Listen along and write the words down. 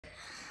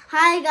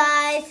Hi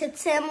guys,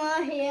 it's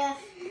Samuel here,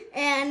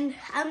 and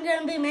I'm going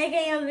to be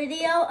making a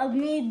video of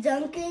me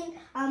dunking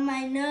on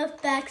my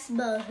Nerf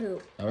basketball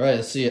hoop. Alright,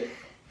 let's see it.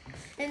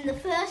 And the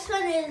first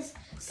one is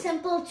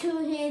simple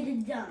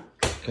two-handed dunk.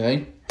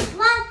 Okay. 1,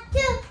 2,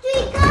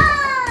 3,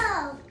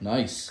 go!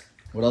 Nice.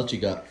 What else you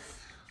got?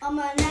 Now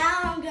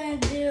I'm going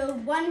to do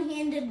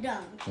one-handed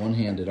dunk.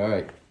 One-handed,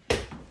 alright.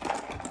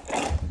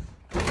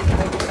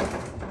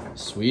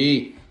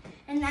 Sweet.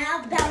 And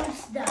now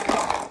bounce dunk.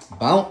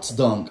 Bounce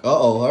dunk.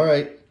 Uh-oh,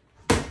 alright.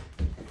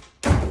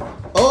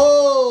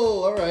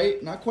 Oh,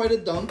 alright. Not quite a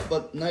dunk,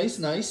 but nice,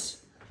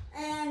 nice.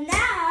 And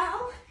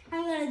now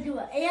I'm going to do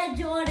an Air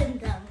Jordan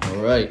dunk.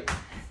 Alright.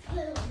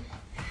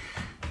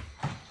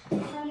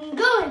 I'm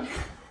going.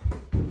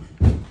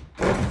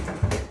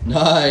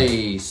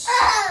 Nice.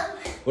 Oh!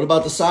 What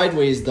about the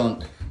sideways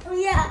dunk? Oh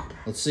yeah.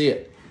 Let's see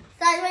it.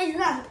 Sideways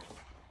dunk.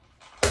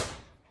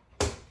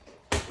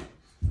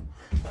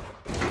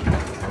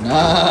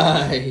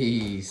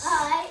 Nice.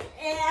 Alright,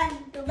 and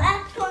the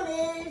last one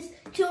is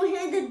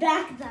two-handed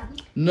back dunk.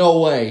 No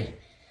way.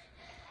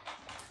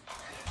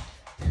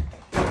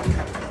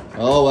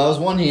 Oh, that was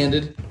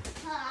one-handed.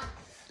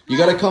 You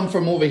gotta come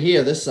from over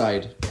here, this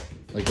side.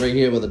 Like right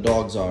here where the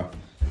dogs are.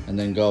 And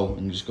then go,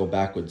 and just go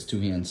backwards, two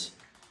hands.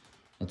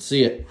 Let's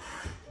see it.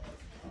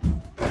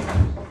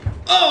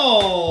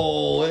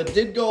 Oh, it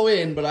did go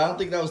in, but I don't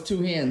think that was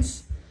two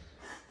hands.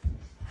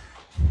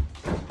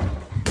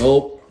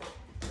 Nope.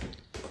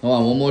 Hold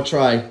on, one more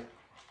try.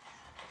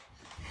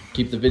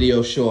 Keep the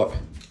video short.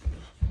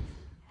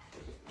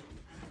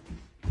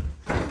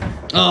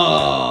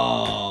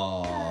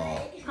 Oh.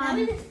 Alright, now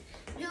we just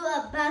do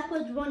a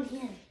backwards one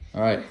hand.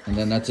 Alright, and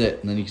then that's it.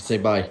 And then you can say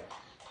bye.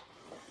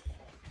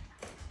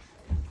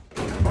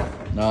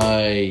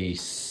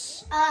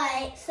 Nice.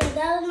 Alright, so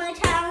that was my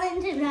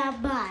challenge, and now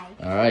bye.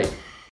 Alright.